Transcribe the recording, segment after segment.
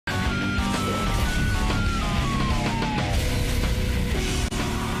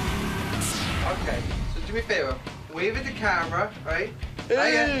do me a favor. Wave at the camera, right?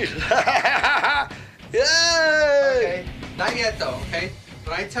 Hey. Yay! Okay, not yet though, okay?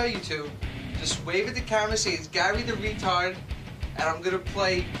 When I tell you to, just wave at the camera, say it's Gary the retard, and I'm gonna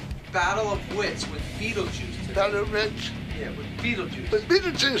play Battle of Wits with Beetlejuice today. Battle of Wits? Yeah, with Beetlejuice. With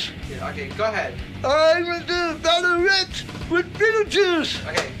Beetlejuice? Yeah, okay, go ahead. I'm gonna do Battle of Wits with Beetlejuice.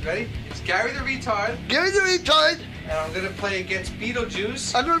 Okay, ready? It's Gary the retard. Gary the retard. And I'm gonna play against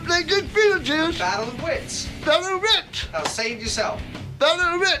Beetlejuice. I'm gonna play against Beetlejuice. Battle of Wits. Battle of Wits. Now say it yourself.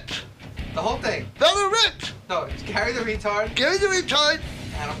 Battle of Wits. The whole thing. Battle of Wits. No, it's Gary the retard. Gary the retard.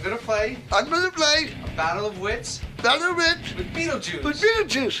 And I'm gonna play. I'm gonna play a Battle of Wits. Battle of Wits. With Beetlejuice. With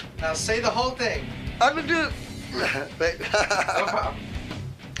Beetlejuice. Now say the whole thing. I'm gonna do. Wait. No problem.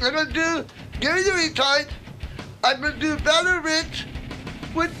 I'm gonna do Gary the retard. I'm gonna do Battle of Wits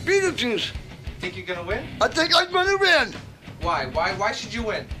with Beetlejuice. Think you're gonna win? I think I'm gonna win. Why? Why should you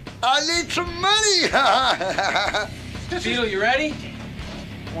win? I need some money. Beetle, you ready?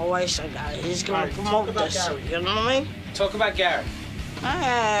 My wife's a guy. He's gonna promote this. Gary. You know what I mean? Talk about Gary.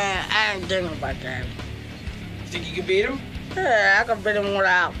 I ain't thinking about Gary. Think you can beat him? Yeah, I can beat him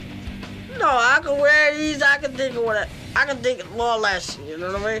without. No, I can wear these. I can think of what I can think of more or less. You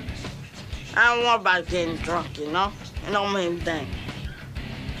know what I mean? I don't want about getting drunk. You know, it don't mean a thing.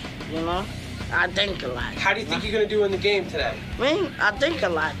 You know, I think a lot. How do you think you're gonna do in the game today? Me, I think a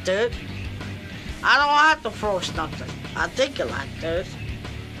lot, dude. I don't have to force nothing. I think a lot, dude.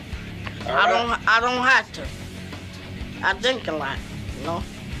 I don't have to. I think a lot, you know?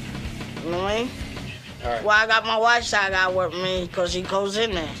 You know what I mean? All right. Well, I got my white side guy with me because he goes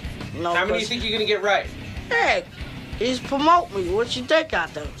in there. You know, how many do you think you're gonna get right? Hey, he's promote me. What you think I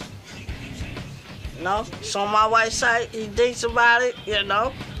do? You know? So my white side, he thinks about it, you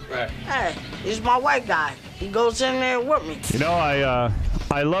know? Right. Hey, he's my white guy. He goes in there with me. You know,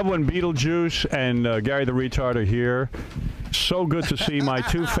 I love when Beetlejuice and Gary the Retard are here. So good to see my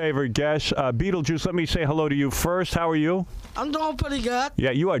two favorite guests. Beetlejuice, let me say hello to you first. How are you? I'm doing pretty good.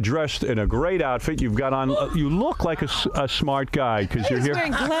 Yeah, you are dressed in a great outfit. You've got on, you look like a smart guy because you're here.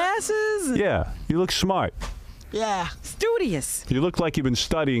 He's wearing glasses. Yeah, you look smart. Yeah. Studious. You look like you've been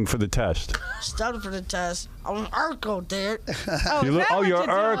studying for the test. Studying for the test. I'm Urkel, dude. You're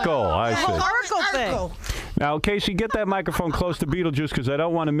Urkel. I see. Urkel thing. Now, Casey, get that microphone close to Beetlejuice because I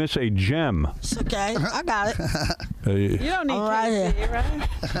don't want to miss a gem. It's okay. I got it. You don't need I'm Casey, right?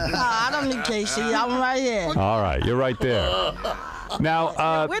 No, I don't need Casey. I'm right here. All right, you're right there.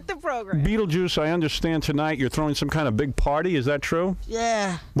 Now, with the program. Beetlejuice, I understand tonight you're throwing some kind of big party. Is that true?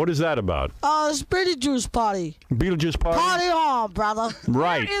 Yeah. What is that about? Oh, it's Beetlejuice party. Beetlejuice party? Party on, brother.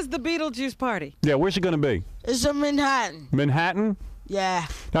 Right. Where is the Beetlejuice party? Yeah, where's it going to be? It's in Manhattan. Manhattan? Yeah.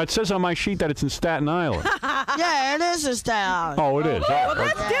 Now, it says on my sheet that it's in Staten Island. Yeah, it is in Staten Island. Oh, it is. Well,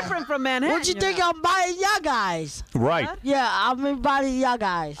 that's different from Manhattan. What you think I'm buying y'all guys? Right. Yeah, I'm inviting y'all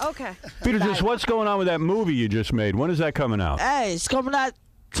guys. Okay. Beetlejuice, what's going on with that movie you just made? When is that coming out? Hey, it's coming out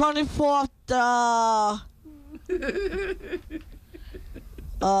 24th,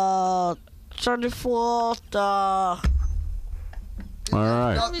 24th, All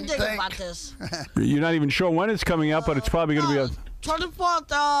right. Let me think about this. You're not even sure when it's coming out, but it's probably going to be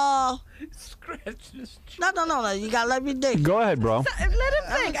 24th, No, you gotta let me think. Go ahead, bro. Let him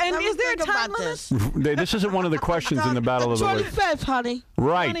think. And is there a time limit? This isn't one of the questions in the Battle of the Week. 25th, honey.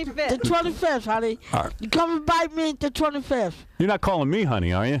 Right. 25th. The 25th, honey. Right. You come and bite me the 25th. You're not calling me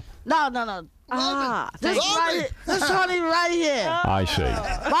honey, are you? No. This honey right here. I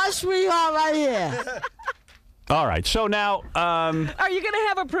see. My sweetheart right here. All right. So now, Are you going to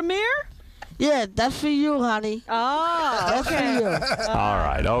have a premiere? Yeah, that's for you, honey. Oh, That's for you. all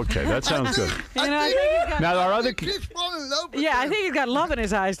right. Okay, that sounds good. You know, I think he's got, Now, our other, I think he's got love in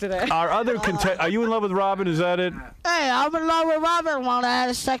his eyes today. are you in love with Robin? Is that it? Hey, I'm in love with Robin when I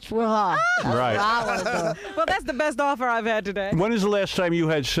had sex with her. That's Right. what I want to do. Well, that's the best offer I've had today. When is the last time you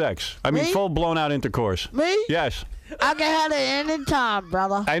had sex? I mean, Me? full blown out intercourse. Me? Yes. I can have it any time,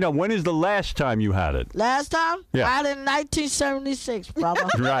 brother. I know. When is the last time you had it? Last time? Yeah. I had it in 1976, brother.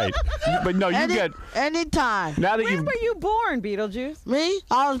 Right. But no, you get. Anytime. Now that Where you've. were you born, Beetlejuice? Me?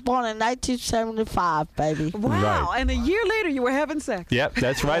 I was born in 1975, baby. Wow. Right. And a year later, you were having sex. Yep,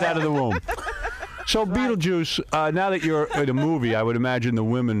 that's right out of the womb. So, Beetlejuice, now that you're in a movie, I would imagine the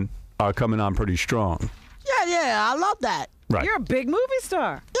women are coming on pretty strong. Yeah, I love that. Right. You're a big movie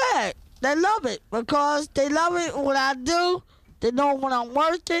star. Yeah, they love it because they love it what I do. They know when I'm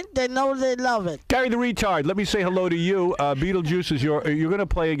working. They know they love it. Gary the Retard, let me say hello to you. Beetlejuice is you're going to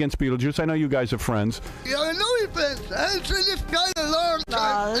play against Beetlejuice. I know you guys are friends. Yeah, I know you're friends. I haven't seen this guy in a long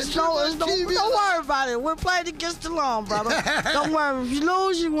time. Don't worry about everybody. We're playing against the law, brother. Don't worry. If you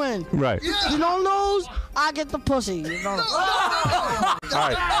lose, you win. Right. If you don't lose, I get the pussy. You know. All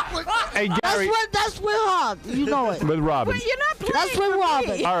right. Hey, Gary. That's with her. You know it. With Robin. But you're not playing. That's with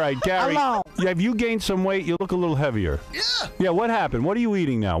Robin. All right, Gary. Hello. Have you gained some weight? You look a little heavier. Yeah. Yeah, what happened? What are you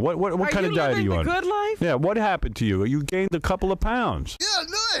eating now? What kind of diet are you on? Good life? Yeah, what happened to you? You gained a couple of pounds. Yeah,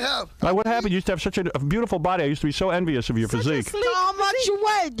 no, I have. What happened? You used to have such a beautiful body. I used to be so envious of your physique. How much you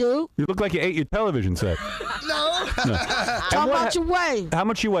weigh, dude? You look like you ate your television set. No. How much you weigh? How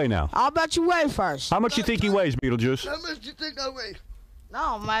much you weigh now? How about you weigh first? How much you think he weighs, Beetlejuice? How much do you think I weigh?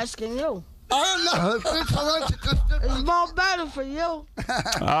 No, I'm asking you. I don't know. It's more better for you.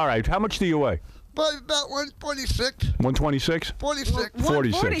 All right. How much do you weigh? Probably about 146. 126? 46.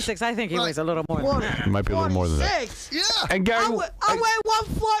 46. I think he weighs a little more than that. It might be a little more than that. 46. Yeah. And Gary, I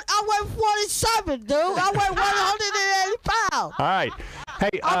weigh 47, dude. I weigh 180 pounds. all right. Hey,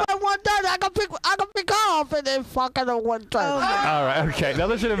 I weigh 130. I can pick off and then fucking on 130. all right. Okay. Now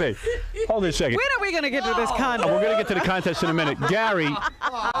listen to me. Hold on a second. When are we going to get to this contest? We're going to get to the contest in a minute. Gary,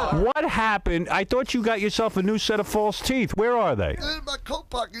 what happened? I thought you got yourself a new set of false teeth. Where are they? They're in my coat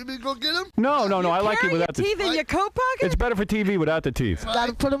pocket. You mean go get them? No. I like it Carry without your the teeth in your coat pocket? It's better for TV without the teeth.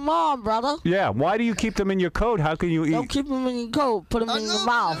 Gotta put them on, brother. Yeah. Why do you keep them in your coat? How can you Don't eat? keep them in your coat. Put them I in know, your but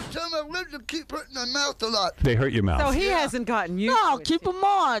mouth. every time I live, them keep hurting my mouth a lot. They hurt your mouth. So he hasn't gotten used No, to it. keep them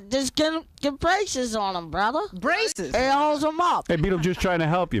on. Just get braces on them, brother. Braces. It holds them up. Hey, Beetlejuice trying to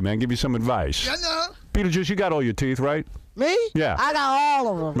help you, man. Give you some advice. I know. Beetlejuice, you got all your teeth, right? Me? Yeah. I got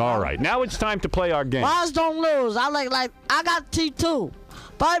all of them. All right. Now it's time to play our game. Mines don't lose. I like I got teeth too.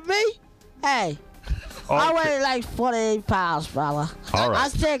 But me, hey, I weigh like 48 pounds, brother. All right. I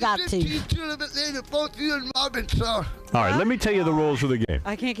still got teeth. Teeth a bit later, both you and Robin, so. All right. Let me tell you the rules of the game.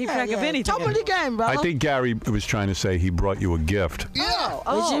 I can't keep track of Yeah. anything. Tell me the game, brother. I think Gary was trying to say he brought you a gift. Yeah.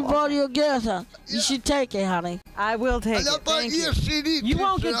 When she brought you a gift, you should take it, honey. I will take And I it. bought Thank you you. a CD. You too,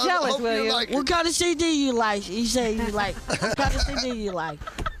 won't so get I jealous, hope will you? like What it. kind of CD you like? You say you like. What kind of CD you like?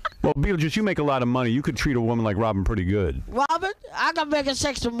 Well, Beetlejuice, you make a lot of money. You could treat a woman like Robin pretty good. Robin, I can make a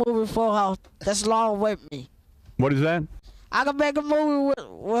sexual movie for her that's long with me. What is that? I can make a movie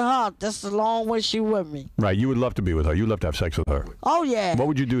with her that's the long way she with me. Right. You would love to be with her. You'd love to have sex with her. Oh, yeah. What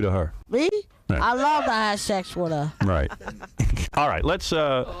would you do to her? Me? Yeah. I love to have sex with her. Right. All right. Let's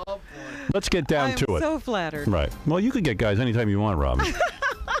get down I am to it. so flattered. Right. Well, you could get guys anytime you want, Robin.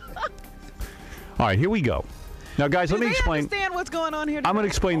 All right. Here we go. Now, guys, Do let me they explain. understand what's going on here? I'm going to today?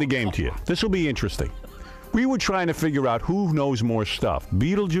 explain the game to you. This will be interesting. We were trying to figure out who knows more stuff,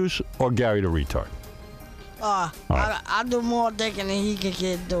 Beetlejuice or Gary the retard. I do more thinking than he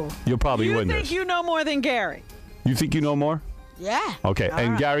can do. You'll probably You win think this. you know more than Gary? You think you know more? Yeah. Okay.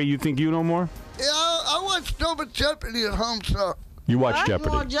 And right. Gary, you think you know more? Yeah, I watched Double Jeopardy at home, so. You watch What? Jeopardy.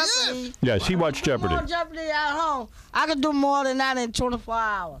 More Jeopardy. Yes, he watched Jeopardy. More Jeopardy at home. I can do more than that in 24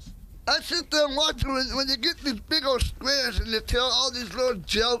 hours. I sit there and watch when you get these big old squares and they tell all these little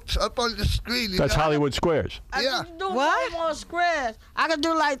jokes up on the screen. You That's know? Hollywood Squares. I Yeah. can do What? more squares. I can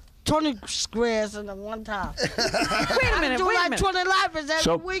do like 20 squares in one time. Wait a I minute. do Wait a like minute. 20 lappers every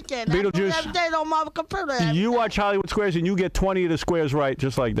So, weekend. I do Beetlejuice, it every day on my computer. every You day. watch Hollywood Squares and you get 20 of the squares right,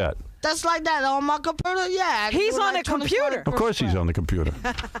 just like that. That's like that on my computer? Yeah. I can He's do on like a 20 computer. squares Of per course he's square. on the computer.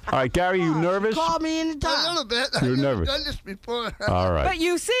 All right, Gary, you nervous? Call me A anytime. little bit. You're I've nervous. done this before. All right. But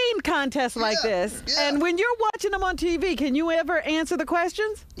you've seen contests like Yeah, this, yeah. and when you're watching them on TV, can you ever answer the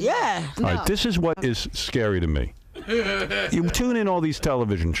questions? Yeah. All right, this is what is scary to me. You tune in all these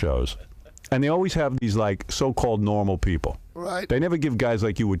television shows, and they always have these, like, so-called normal people. Right. They never give guys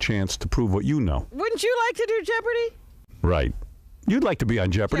like you a chance to prove what you know. Wouldn't you like to do Jeopardy? Right. You'd like to be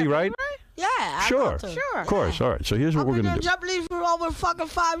on Jeopardy, right? Yeah. I Sure. got to. Sure. Of course. All right, so here's what I've we're been going in to do. Jeopardy for over fucking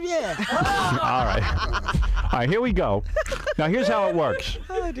 5 years. All right. All right, here we go. Now, here's how it works.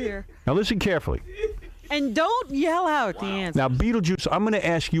 Oh, dear. Now, listen carefully. And don't yell out the answer. Now, Beetlejuice, I'm going to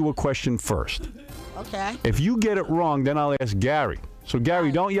ask you a question first. Okay. If you get it wrong, then I'll ask Gary. So,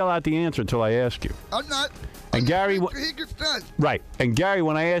 Gary, don't yell out the answer until I ask you. I'm not. And Gary, He gets done. right. And Gary,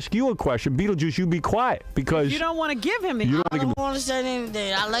 when I ask you a question, Beetlejuice, you be quiet because You don't want to give him the you I don't don't want to say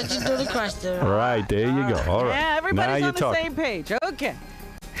anything. I'll let you do the question. All right, there you go. All right. Yeah, now everybody's you're on the talking. same page. Okay.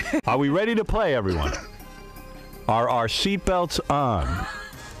 Are we ready to play, everyone? Are our seatbelts on?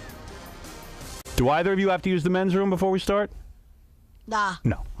 Do either of you have to use the men's room before we start? Nah.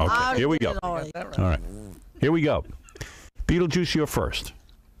 No. I Okay, already here we did go. it already. All right. Here we go. Beetlejuice, you're first.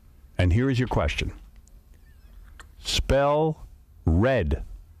 And here is your question. Spell red.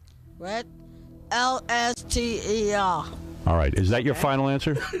 Red. L-S-T-E-R. All right. Is that your final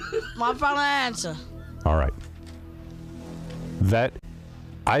answer? My final answer. All right. That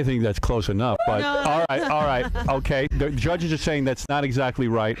I think that's close enough, but all right, okay. The judges are saying that's not exactly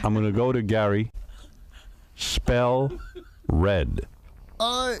right. I'm going to go to Gary. Spell red.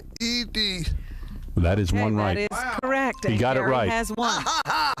 R-E-D. That is one right. That is correct. You got it Gary right. has one.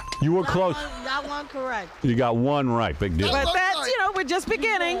 You were close. That one correct. You got one right. Big deal. But that's, we're just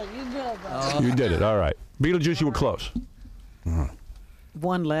beginning. You good, bro. You did it. All right. Beetlejuice, you were close.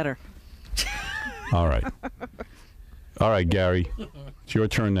 One letter. All right. All right, Gary. It's your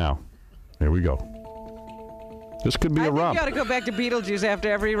turn now. Here we go. This could be I a think romp. you ought to go back to Beetlejuice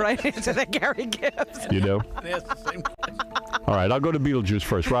after every right answer that Gary gives. You do? All right, I'll go to Beetlejuice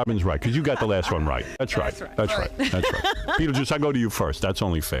first. Robin's right, because you got the last one right. That's right. That's right. Beetlejuice, I go to you first. That's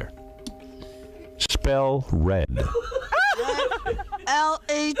only fair. Spell red.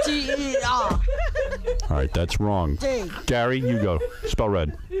 L-A-T-E-R. All right, that's wrong. D. Gary, you go. Spell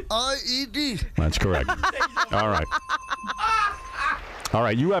red. R-E-D. That's correct. All right. All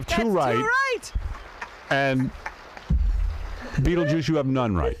right, you have two right. Two right. And Beetlejuice, you have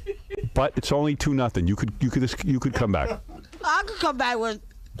none right. But it's only 2-0. You could come back. I could come back with.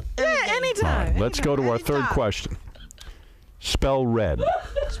 Yeah, anytime. All right, let's go to our third question. Spell red.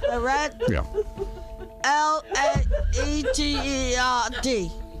 Spell red. Yeah.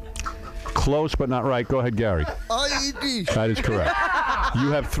 L-A-E-T-E-R-D. Close, but not right. Go ahead, Gary. R-E-D. That is correct.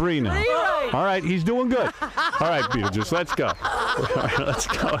 You have 3 now. right. All right, he's doing good. All right, Beetlejuice, let's go. All right, let's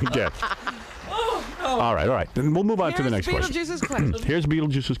go again. All right. Then we'll move on to the next question. Beetlejuice's question. Here's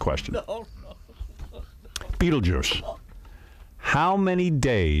Beetlejuice's question. Beetlejuice, how many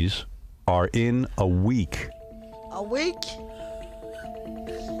days are in a week? A week?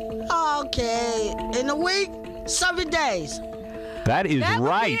 Okay. In a week, 7 days. That is That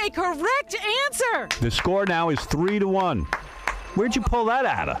right. would be a correct answer. The score now is 3-1. Where'd you pull that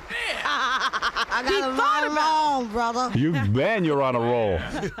out of? I got it thought right about wrong, brother. You're on a roll.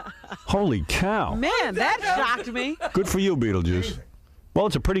 Holy cow. Man, that shocked me. Good for you, Beetlejuice. Well,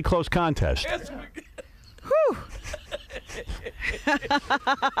 it's a pretty close contest. Whew.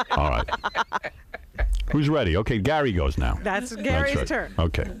 All right. Who's ready? Okay, Gary goes now. That's Gary's That's right. turn.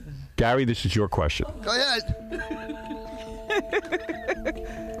 Okay. Gary, this is your question. Go ahead.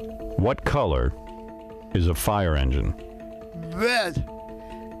 What color is a fire engine? Red.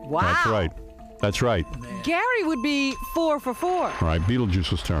 Wow. That's right. That's right. Gary would be 4 for 4. All right,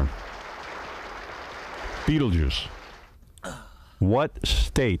 Beetlejuice's turn. Beetlejuice, what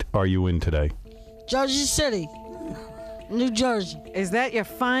state are you in today? Jersey City, New Jersey. Is that your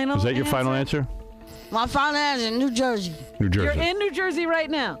final Is that your final answer? My final answer, New Jersey. New Jersey. You're in New Jersey right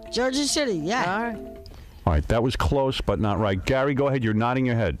now. Jersey City, yeah. All right. All right, that was close, but not right. Gary, go ahead. You're nodding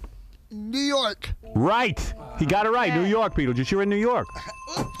your head. New York. Right. He got it right. New York, Beetlejuice. You're in New York.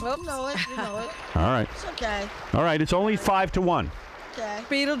 You know it. All right. It's okay. All right, it's only 5-1. Okay.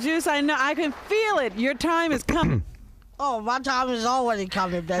 Beetlejuice, I know. I can feel it. Your time is coming. Oh, my time is already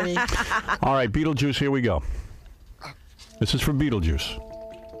coming, baby. All right, Beetlejuice, here we go. This is for Beetlejuice.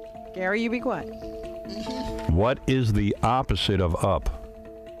 Gary, you be quiet. What is the opposite of up?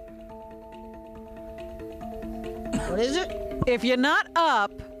 What is it? If you're not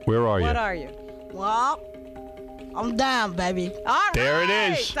up, Where are you? what are you? Well, I'm down, baby. All right. There it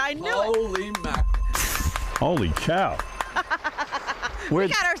is. I knew it. Holy mackerel. Holy cow. We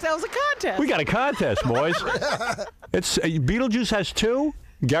got ourselves a contest. We got a contest, boys. It's Beetlejuice has 2.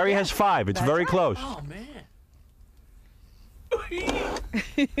 Gary has 5. It's very close. Oh, man.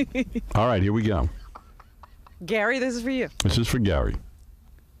 All right, here we go. Gary, this is for you. This is for Gary.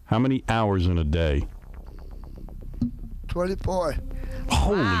 How many hours in a day? 24.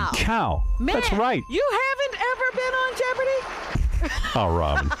 Holy cow. Man, That's right. You haven't ever been on Jeopardy? Oh,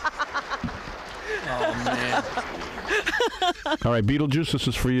 Robin. Oh, man. All right, Beetlejuice, this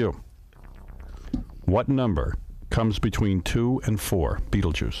is for you. What number comes between 2 and 4?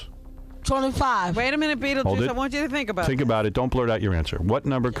 Beetlejuice. 25. Wait a minute, Hold Beetlejuice. it. I want you to think about Think it. about it. Don't blurt out your answer. What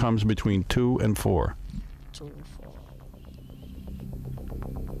number comes between 2 and 4? 24.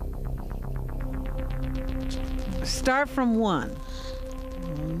 Start from 1.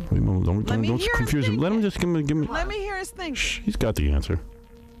 Don't Let me hear him confuse him. Let him just give me. Let me hear his thing. Shh, he's got the answer.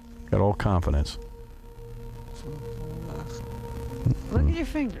 Got all confidence. Look at your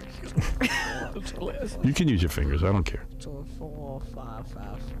fingers. You can use your fingers. I don't care. 2, 4, 5,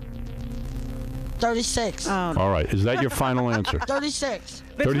 36. Oh, All right. Is that your final answer? 36.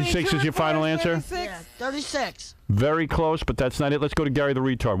 36 is your final answer? 36? Yeah, 36. Very close, but that's not it. Let's go to Gary the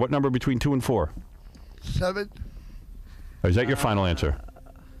retard. What number between 2 and 4? 7. Is that your final answer?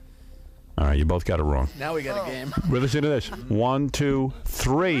 All right, you both got it wrong. Now we got a game. Listen to this. 1, 2,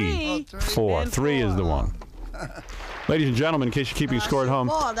 3, 4. And 3 is the four. one. Ladies and gentlemen, in case you're keeping score at home.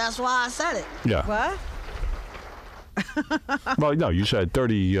 More, that's why I said it. Yeah. What? Well, no, you said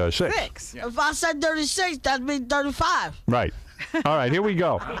 36. 6. If I said 36, that'd be 35. Right. All right, here we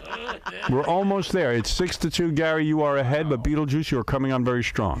go. We're almost there. It's 6-2, Gary. You are ahead, but Beetlejuice, you're coming on very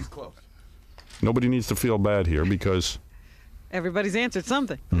strong. He's close. Nobody needs to feel bad here because... Everybody's answered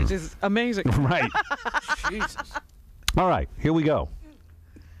something, which is amazing. Right. Jesus. All right, here we go.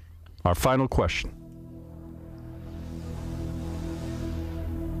 Our final question.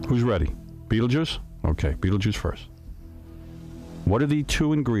 Who's ready? Beetlejuice? Okay, Beetlejuice first. What are the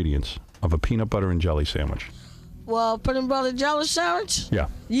 2 ingredients of a peanut butter and jelly sandwich? Well, peanut butter jelly sandwich? Yeah.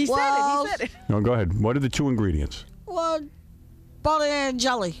 You said Well- it. He said it. No, go ahead. What are the 2 ingredients? Well, butter and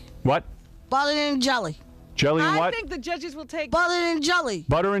jelly. What? Butter and jelly. Jelly and I what? think the judges will take Butter and jelly.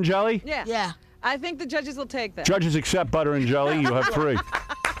 Butter and jelly? Yeah. Yeah. I think the judges will take that. Judges accept butter and jelly. You have 3.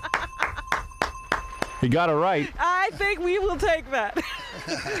 You got it right. I think we will take that.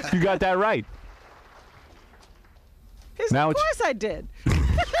 You got that right. Now of it's- course I did.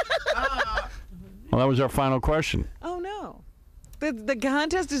 Well, that was our final question. Oh, no. The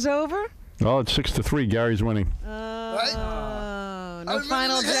contest is over? Well, it's 6-3. Gary's winning. No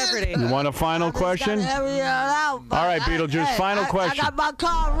final Jeopardy. You want a final question? Gotta hurry it out, but All right, Beetlejuice, final question. I got my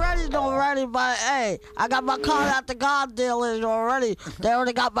car ready already, but hey, I got my car at the car dealers already. They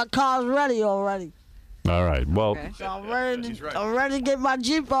already got my cars ready already. All right. Well, Okay. So I'm ready to get my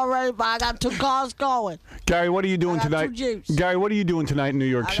Jeep already, but I got 2 cars going. Gary, what are you doing I got tonight? 2 Jeeps. Gary, what are you doing tonight in New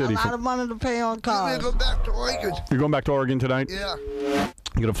York I got City? a lot of money to pay on I'm cars. gonna go back to Oregon. You're going back to Oregon tonight? Yeah.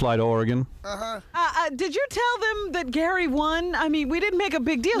 You're going to fly to Oregon? Did you tell them that Gary won? I mean, we didn't make a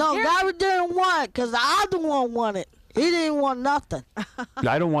big deal. No, Gary- Gary didn't want it, because the other one won it. He didn't want nothing.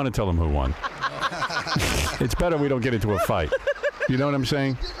 I don't want to tell them who won. It's better we don't get into a fight. You know what I'm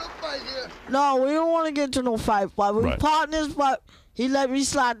saying? Get up right here. No, we don't want to get into no fight, but we Right. partners, but he let me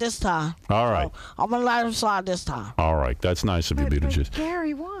slide this time. All right. So I'm going to let him slide this time. All right. That's nice of you, But Beetlejuice.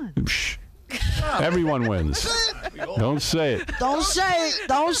 Gary won. Shh. Everyone wins. Don't say it. Don't say it.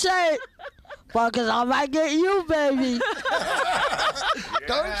 Don't say it. Because I might get you, baby.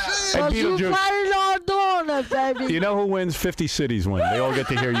 Don't say Hey, it. Because you Beetlejuice. planning on doing it, baby. You know who wins? 50 cities win. They all get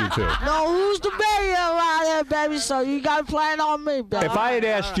to hear you, too. No, who's the baby around here, baby? So you got to plan on me, baby. If I had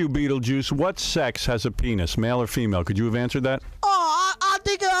asked you, Beetlejuice, what sex has a penis, male or female, could you have answered that? Oh, I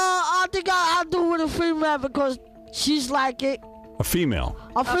think I'll do with a female because she's like it. A female.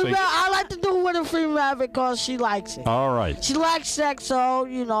 A So- female, I like to do with a female because she likes it. All right. She likes sex, so,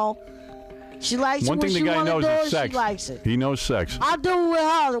 you know, she likes One it when thing the she guy want to knows do is it, sex. she likes it. He knows sex. I do it with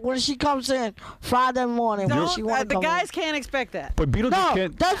her when she comes in Friday morning when she Don't, want to the come guys in. can't expect that. But Beetlejuice No,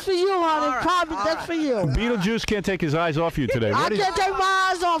 can't. that's for you, honey. Probably that's for you. Beetlejuice can't take his eyes off you today. I What is- can't take my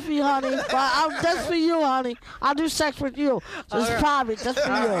eyes off you, honey, but that's for you, honey. I do sex with you. So it's private. That's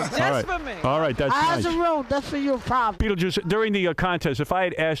for you. Just All right. for me. All right, that's I have nice. a room. That's for you, private. Beetlejuice, during the contest, if I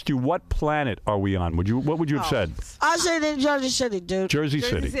had asked you what planet are we on, what would you have said? I said in Jersey City, dude. Jersey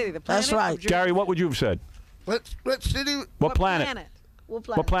Jersey City. City, the That's planet right. of Jersey. Gary, what would you have said? What city? What planet?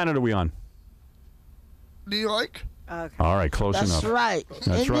 What planet are we on? New York? Okay. All right, close That's enough. right.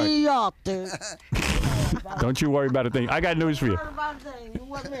 That's in right. New York, dude. Don't you worry about a thing. I got news for you. You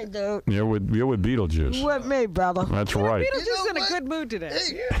with me, dude. You're with You Beetlejuice. with me, brother. That's right. Beetlejuice You know is in a what? good mood today.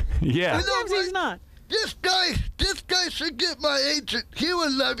 Hey, Yeah. You know Sometimes he's what? not. this guy should get my agent. He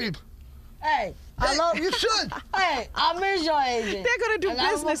would love him. Hey, I Hey, love you should. Hey, I'm his your agent. They're going to do And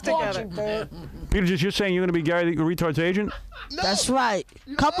I business report together. you, dude. Beetlejuice, you're saying you're going to be Gary the retard's agent? No. That's right.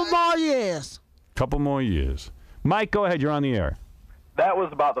 Couple more years. Couple more years. Mike, go ahead. You're on the air. That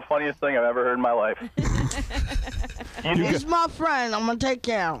was about the funniest thing I've ever heard in my life. He's my friend. I'm gonna take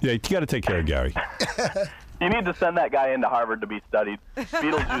care of him. Yeah, you got to take care of Gary. You need to send that guy into Harvard to be studied.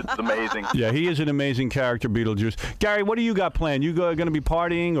 Beetlejuice is amazing. Yeah, he is an amazing character, Beetlejuice. Gary, what do you got planned? You going to be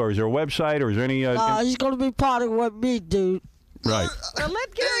partying, or is there a website, or is there any... He's gonna be partying with me, dude. Right. Well,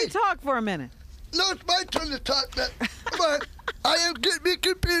 let Gary talk for a minute. No, it's my turn to talk. Now. Come on. I am getting me a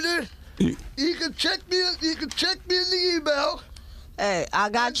computer. You can check me. You can check me in the email. Hey, I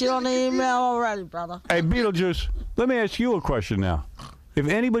got you on the email already, brother. Hey, Beetlejuice, let me ask you a question now. If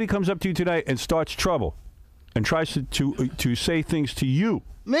anybody comes up to you tonight and starts trouble and tries to say things to you,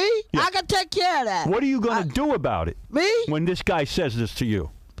 Me? Yeah. I can take care of that. what are you going to do about it Me? when this guy says this to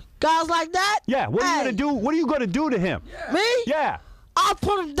you? Guys like that? Yeah, what are you Hey, going to do? What are you going to do to him? Me? Yeah. I'll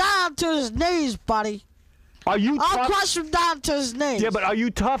put him down to his knees, buddy. Are you I'll tough? crush him down to his knees. Yeah, but are you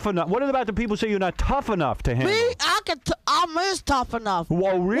tough enough? What about the people say you're not tough enough to handle? Me? I'm is tough enough.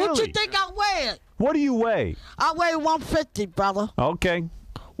 Whoa, really? What you think I weigh? What do you weigh? I weigh 150, brother. Okay.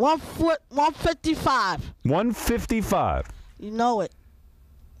 155. 155. You know it.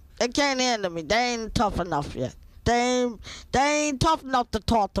 They can't handle me. They ain't tough enough yet. They ain't tough enough to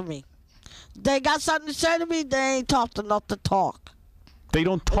talk to me. They got something to say to me. They ain't tough enough to talk. They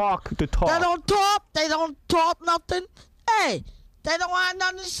don't talk the talk. They don't talk. They don't talk nothing. Hey, they don't have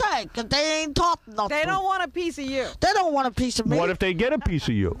nothing to say because they ain't talk nothing. They don't want a piece of you. They don't want a piece of me. What if they get a piece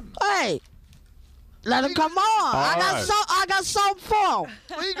of you? Hey, let them come on. I got something for them.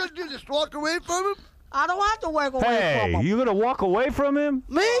 What are you gonna do? Just walk away from him? I don't have to walk away from Hey, them. you gonna walk away from him?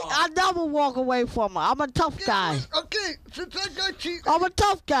 Me? I never walk away from him. I'm a tough guy. Okay, since I got you. I'm a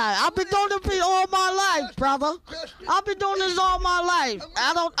tough guy. I've been doing this all my life, brother. I've been doing this all my life.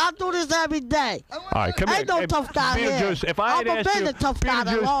 I do this every day. All right, come here. Ain't no tough guy here. Beetlejuice, if I had I've asked been you, a tough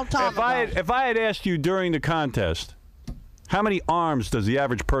guy a long time ago. if I had asked you during the contest, how many arms does the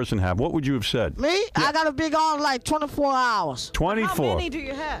average person have? What would you have said? Me? Yeah. I got a big arm like 24 hours. 24. How many do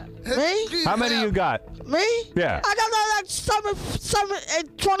you have? Me? How many you got? Me? Yeah. I got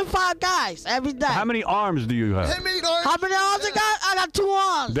like 25 guys every day. How many arms do you have? How many arms I got? I got 2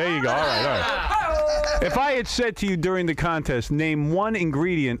 arms. There you go. All right. If I had said to you during the contest, name one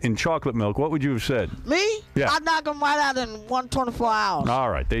ingredient in chocolate milk, what would you have said? Me? Yeah. I'd knock them right out in 124 hours. All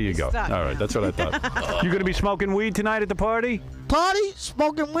right, there you go. All right, that's what I thought. You going to be smoking weed tonight at the party? Party,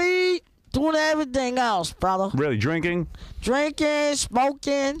 smoking weed, doing everything else, brother. Really, drinking? Drinking,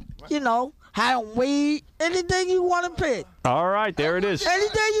 smoking, having weed, anything you want to pick. All right, there it is.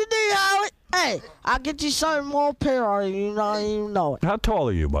 Anything you need, Howard. Hey, I'll get you something more pure, you don't even know it. How tall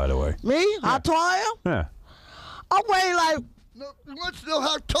are you, by the way? Me? Yeah. How tall I am? Yeah. I weigh like... No, you want to know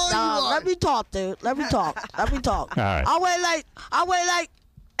how tall you are? Let me talk, dude. Let me talk. All right. I weigh like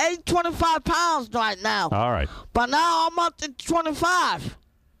 25 pounds right now. All right. But now I'm up to 25.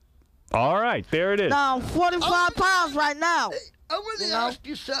 All right, there it is. Now I'm 45 pounds right now. Hey, I want to ask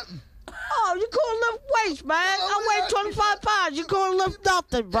you something. Oh, you couldn't lift weights, man. I weigh 25 pounds. You couldn't lift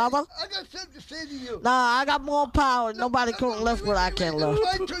nothing, brother. I got something to say to you. Nah, I got more power. Nobody couldn't lift what I can lift.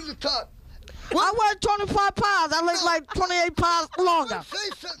 Right to the top. I weigh 25 pounds. I look like 28 pounds longer. Say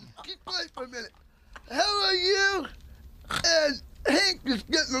something. Keep quiet for a minute. How are you and Hank is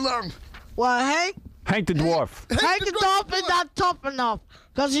getting along? Well, Hank the dwarf. Hank the dwarf is not tough enough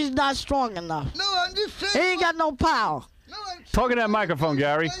because he's not strong enough. No, I'm just saying. He ain't got no power. No, Talking to that microphone,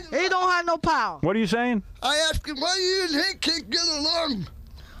 Gary. He don't have no power. What are you saying? I asked him why you and Hank can't get along.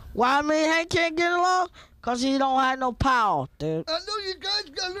 Why I mean Hank can't get along? Because he don't have no power, dude. I know you guys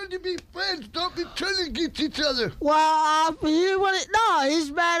got to learn to be friends. Don't be turning against each other. Well,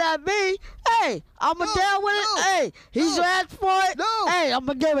 he's mad at me. Hey, I'm going to deal with it. Hey, he's asked for it. No. Hey, I'm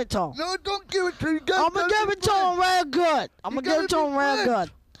going to give it to him. No, don't give it to him. I'm going to give it to him real good. I'm going to give it to him real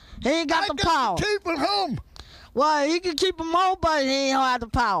good. He ain't got the power. Keep it home. Well, he can keep him home, but he ain't have the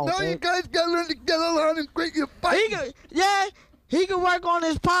power. No, you guys got to learn to get along and quit your fighting. He can work on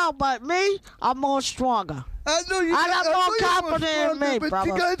his power, but me, I'm more stronger. I know you. I got more confidence in me, brother.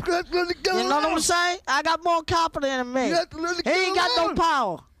 You guys got to learn to get along. You know what I'm saying? I got more confidence in me. You have to learn to He ain't got no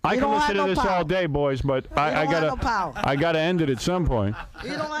power. I can listen to this all day, boys, but I gotta end it at some point. He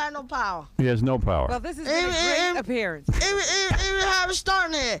don't have no power. He has no power. Well, this is a great appearance. Even Harry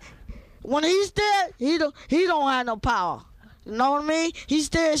starting here. When he's there, he don't have no power. You know what I mean? He's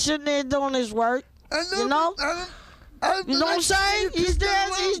there sitting there doing his work. I know. You know? You know what I'm saying? He's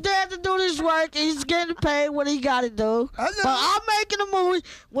there to do this work. He's getting paid what he got to do. But I'm making a movie.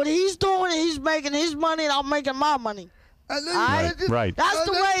 What he's doing, he's making his money, and I'm making my money. Right. That's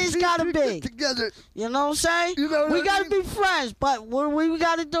the way it's got to be. Together. You know what I'm saying? You know we got to be friends, but when we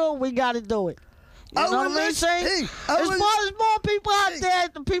got to do it, we got to do it. You know what I'm saying? Hey, as far as more people out there,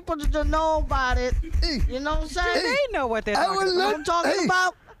 the people that know about it, you know what I'm saying? They know what they're talking about. You know what I'm talking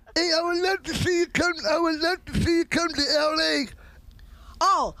about? Hey, I would love to see you come. I would love to see you come to L.A.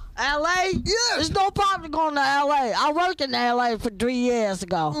 Oh, L.A.? Yeah. There's no problem going to L.A. I worked in L.A. for 3 years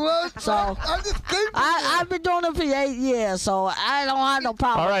ago. Well, So I've been doing it for 8 years, so I don't have no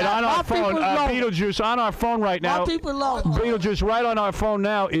problem. All right, on our phone, Beetlejuice, on our phone right now. My people love Beetlejuice, right on our phone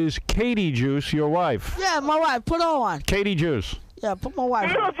now is Katie Juice, your wife. Yeah, my wife. Put her on. Katie Juice. Yeah, put my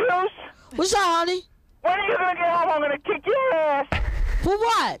wife on. Beetlejuice, What's up, honey? when are you going to get home? I'm going to kick your ass. For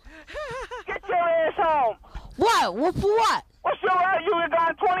what? Get your ass home. What? For what? What's your right? You've been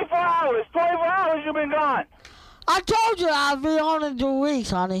gone 24 hours. 24 hours you've been gone. I told you I'd be on in 2 weeks,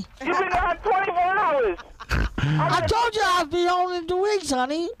 honey. You've been gone 24 hours. I told you I'd be on in 2 weeks,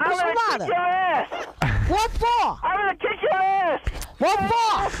 honey. What's the I'm going to kick your matter? ass. What for? I'm going to kick your ass. What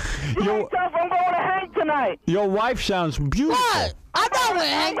for? You ain't tough. I'm going to Hank tonight. Your wife sounds beautiful. What? I'm not with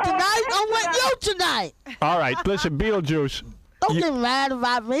Hank tonight. I'm with you tonight. All right, listen, Beetlejuice. Don't get mad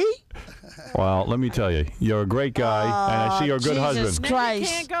about me. Well, let me tell you, you're a great guy, and I see you're a good Jesus husband. Christ. You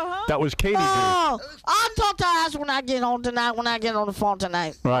can't go home. That was Katie. Oh, I'll talk to her ass when I get home tonight, when I get on the phone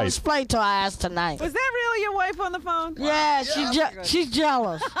tonight. Right. I'll explain to her ass tonight. Was that really your wife on the phone? Yeah, she's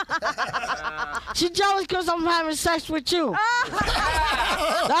jealous. She's jealous because I'm having sex with you.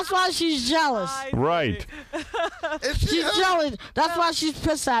 That's why she's jealous. Right. She's jealous. That's why she's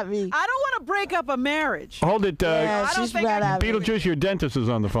pissed at me. I don't want to break up a marriage. Hold it. Yeah, I don't she's think mad at me. Beetlejuice, your dentist is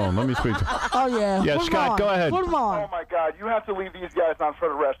on the phone. Let me speak to him. Oh, yeah. Yeah, Put 'em Scott, on. go ahead. Put 'em on. Oh my God, you have to leave these guys on for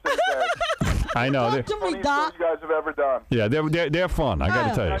the rest of the day. I know. Talk to me, Funniest Doc. show you guys have ever done. Yeah, they're fun. I got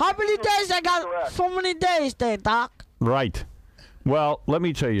to tell you. How many days I got? Correct. So many days there, Doc. Right. Well, let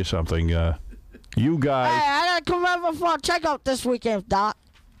me tell you something. You Hey, guys. I gotta come over for a checkup this weekend, Doc.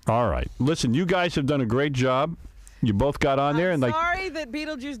 All right. Listen, you guys have done a great job. You both got on there, I'm and like sorry that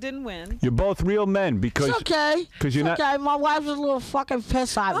Beetlejuice didn't win. you're both real men because. It's okay. Because you're It's not. okay. My wife's a little fucking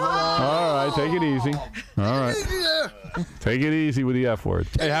pissed at me. All right, take it easy. All right, take it easy with the F word.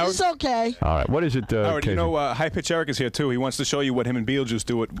 Hey, Howard. It's okay. All right, what is it, Howard, Casey? you know, High Pitch Eric is here too. He wants to show you what him and Beetlejuice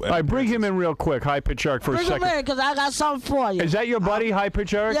do. All right, bring him in real quick, High Pitch Eric, for Bring a him second. in, because I got something for you. Is that your buddy, High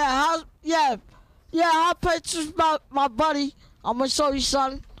Pitch Eric? Yeah, I'll pictures my buddy. I'm going to show you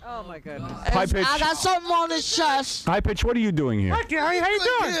something. Oh my goodness. High Pitch. I got something on his chest. High Pitch, what are you doing here? Hi, Gary. How you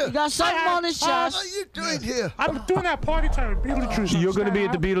doing? You got something on his What are chest. you doing here? I'm doing that party time with Beetlejuice. You're going to be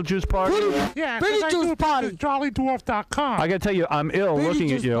at the Beetlejuice party? Yeah, 'cause I do Beetlejuice it party. at JollyDwarf.com. I got to tell you, I'm ill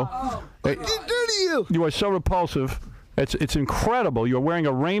looking at you. What did you do to you? You are so repulsive. It's incredible. You're wearing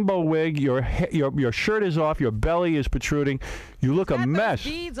a rainbow wig. Your shirt is off. Your belly is protruding. You look a Got those mess.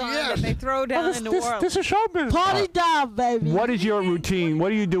 beads on Yes. that they throw down in New Orleans. This is show business. Party down, baby. What is your routine? What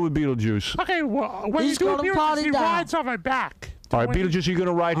do you do with Beetlejuice? Okay, well, when He's you do gonna Beetlejuice, party he down. rides on my back. All right, When you- Beetlejuice, you going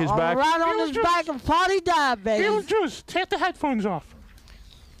to ride his I'm back? right on his Beetlejuice. back and party down, baby. Beetlejuice, take the headphones off.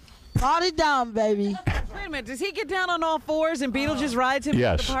 Party down, baby. Wait a minute. Does he get down on all fours and Beetlejuice rides him to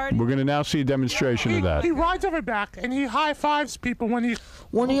Yes. the party? We're going to now see a demonstration of that. He rides on my back and he high fives people when he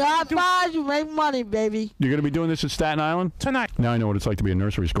When you high five, you make money, baby. You're going to be doing this at Staten Island? tonight. Now I know what it's like to be a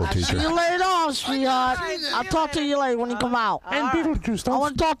nursery school See teacher. you later on, sweetheart. I'll talk to you later when you come out. And Beetlejuice, I don't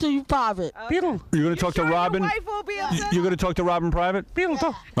want to talk to you private. Beetle, You're going to talk to Sure Robin? Your wife will be upset. You're going to talk to Robin private? Beetle,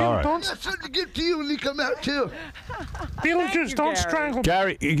 don't, All Beetle, right. don't, That's something to give to you when you come out, too. Beetlejuice, you, don't Gary. strangle.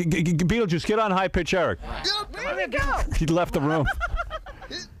 Gary, Beetlejuice, get on High Pitch Eric. Where'd he go? He left the room.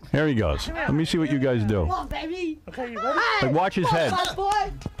 Here he goes. Let me see what you guys do. Come on, baby. Okay, you ready? Hey, Like, watch his head. my boy.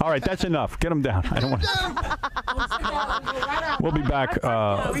 All right, that's enough. Get him down. I don't want. We'll be back.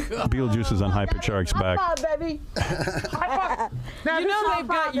 Beetlejuice is on High Pitch Eric's back. Come on, baby. Now, You know they've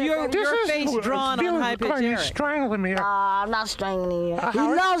got your face drawn on High Pitch He's Eric. strangling me. I'm not strangling you. He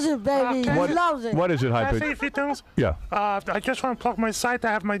loves it, baby. Okay. He loves it. What is it, High Can I say a Pitch? few things? Yeah, I just want to plug my site.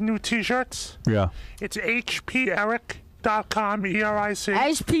 I have my new T-shirts. yeah. It's hperic.com, E-R-I-C.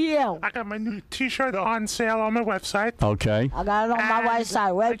 HPL. I got my new T-shirt on sale on my website. Okay. I got it on my And right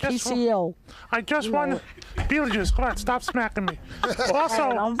side. Web I just PCO. I just want Beetlejuice. Come on, stop smacking me. Also,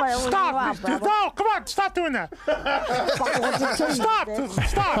 I'm fighting with you stop. out, brother. No, come on, stop doing that. Stop. Stop. Stop it.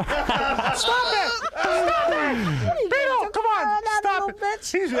 Stop it. Beetle, come on, stop it.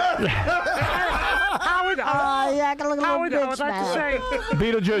 He's, Howard, Yeah, I can look a little Howard, I bitch would like to now. say,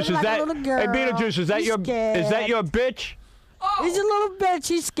 Beetlejuice, is Like a that? little girl. Hey, Beetlejuice, is that He's your? Is that scared. your bitch? He's a little bitch.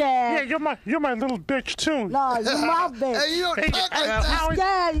 He's yeah, scared. you're my little bitch too. No, you're my bitch. Hey, you don't Hey, talk like Howard,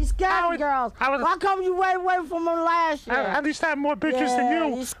 that. He's scared of Howard, girls. Howard. Why come you way away from him last year? At least I have more bitches yeah, than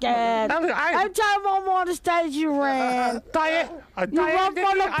you. He's scared. Every Every time I'm on the stage, you ran. Diane, You run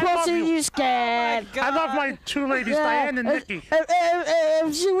for the I love pussy, you. you scared. I love my two ladies, Diane and Nikki.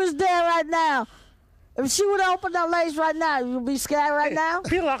 If she was there right now, if she would open her legs right now, you'd be scared right now?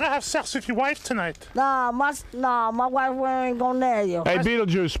 Beetle, I'm gonna have sex with your wife tonight. Nah, my wife ain't gonna nail you. Hey,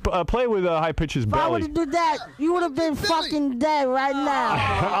 Beetlejuice, play with High Pitch's If I would belly. have did that, you would have been fucking dead right now.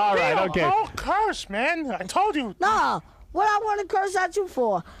 All right, Beetle, okay. don't curse, man. I told you. Nah, what I want to curse at you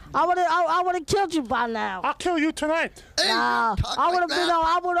for? I would have killed you by now. I'll kill you tonight. Hey, you Nah, don't talk I would like have been that. on.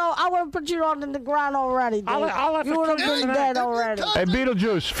 I would have put you on the ground already, dude. I'll have You to would have kill you been tonight. dead already. Hey,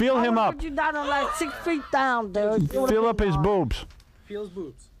 Beetlejuice, feel I him would've up. Put you down on like 6 feet down, dude. You would've Feel been up his gone. boobs.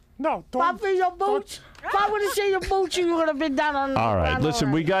 No, If I don't. feel your boots, If I would have seen your boots, you would have been down on the All right, ground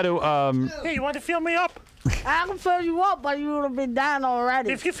listen, we already. got to. Hey, you want to fill me up? I can fill you up, but you would have been down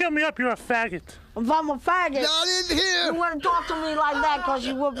already. If you fill me up, you're a faggot. If I'm a faggot, Not in here. you wouldn't talk to me like that because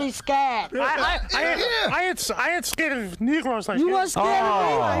you would be scared. I ain't scared of Negroes like You you. weren't scared of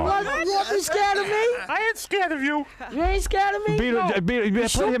me? You wouldn't be scared of me? I ain't scared of you. You ain't scared of me? Put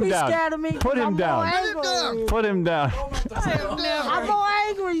should him be down. scared of me, Put him I'm down. more angry than you. Put him down. I'm more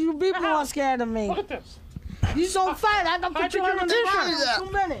angry. You be more scared of me. Look at this. You so fat, I can put you on the ground in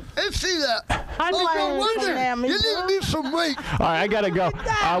 2 minutes. Let's see that. Oh, No wonder. damn, You me, need to bro. lose some weight. All right, I got to go.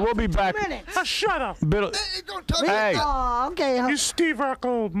 We'll be back. Shut up. Hey, don't touch Hey. Oh, okay. You Steve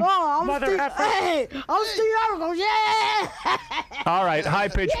Urkel, Oh, I'm mother Steve. effer. Hey, I'm Steve Urkel. Yeah. All right, high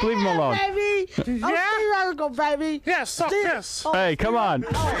pitch. Leave him alone. Baby. I'm Steve Urkel, baby. Yeah, suck Steve- this. Oh, Hey, come on.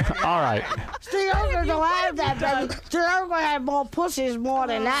 All right. Steve Urkel don't have that, baby. Steve Urkel had more pussies more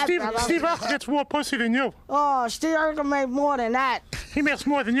than that, Steve brother. Urkel gets more pussy than you. Oh, Steve Urkel made more than that. He makes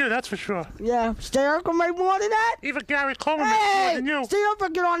more than you, that's for sure. Yeah, Steve Urkel made more than that. Even Gary Coleman makes more Hey, than you. Steve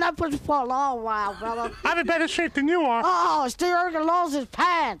Urkel get on that pussy for a long while, brother. I'm in better shape than you are. Oh, Steve Urkel lost his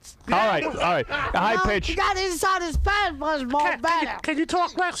pants. All right. High He pitch. got inside his pants, but it's more better. Can you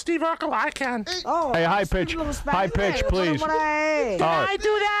talk like Steve Urkel? I can. Oh, Hey, high pitch. High pitch, please. Hey. Did I do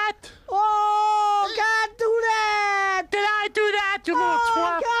that? Oh, can't do that. Did I do that, you little Oh,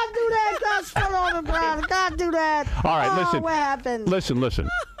 twerp? can't do that. Can't spit on the ground. Can't do that. All right, Oh, listen. what happened?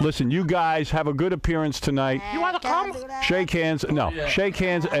 Listen. You guys have a good appearance tonight. You want to come? Shake hands. No, shake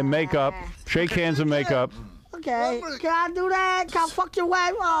hands and make up. Shake hands and make up. Okay, can't do that. Can't fuck your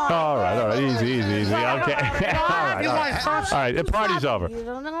wife. Oh. All right. Easy. Okay. All right. The party's over. You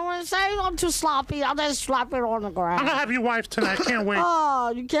don't know what I'm saying? I'm too sloppy. I'll just slap it on the I'm ground. gonna have your wife tonight. Can't wait.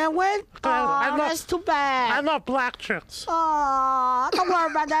 Oh, you can't win? Oh, that's too bad. I love black chicks. Oh, don't worry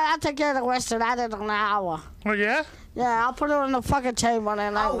about that. I'll take care of the rest of that in an hour. Oh yeah? Yeah, I'll put it in the fucking chamber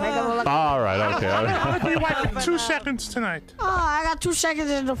and I'll make it look. All right. Okay. I'm gonna be your wife in 2 seconds tonight. Oh, I got 2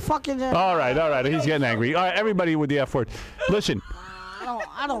 seconds in the fucking. All right. He's getting angry. All right, everybody with the F word. Listen.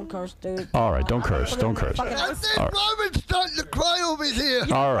 I don't curse, dude. All right, don't curse. I think Robin's starting to cry over here.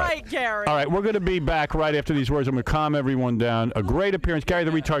 All right. Right, Gary. All right, we're going to be back right after these words. I'm going to calm everyone down. A great appearance. Gary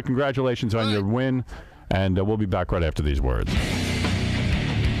the Retard, congratulations on your win. And we'll be back right after these words.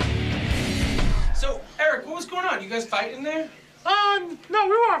 So, Eric, what was going on? You guys fighting there? No, we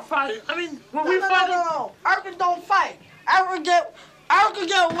weren't fighting. I mean, when we fight. No. Eric don't fight. Eric get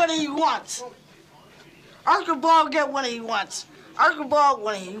what he wants. Eric Ball get what he wants. Eric Ball,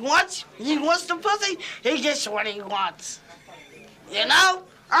 when he wants the pussy, he gets what he wants. You know?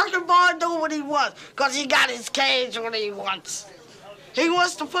 Eric Ball do what he wants, because he got his cage what he wants. He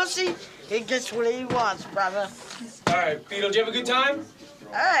wants the pussy, he gets what he wants, brother. All right, Beetle, did you have a good time?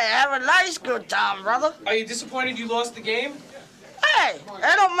 Hey, have a nice good time, brother. Are you disappointed you lost the game? Hey,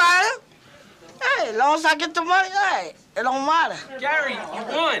 it don't matter. Hey, as long as I get the money, hey, it don't matter. Gary, you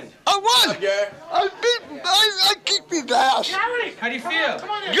won. I won. I kicked his ass. Gary! How do you feel?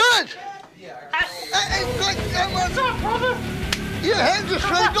 Good. What's up, brother? Your hands are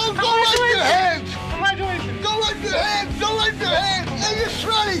straight. Go wipe your hands. Congratulations. Go wipe your hands. Go wipe your hands. Hey, you're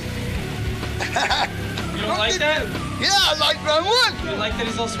sweaty. You don't like that? Yeah, I like that one. You don't like that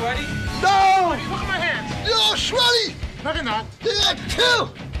he's all sweaty? No. Look at my hands. You're all sweaty. No, they're not. They got 2.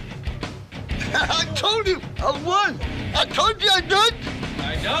 I told you. I won. I told you I did.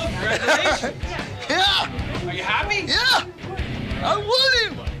 I know. Congratulations. Yeah. Are you happy? Yeah. I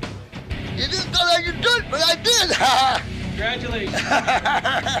won him. You didn't thought I could do it, but I did. Congratulations.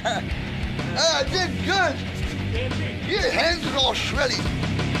 I did good. Your hands are all shreddy.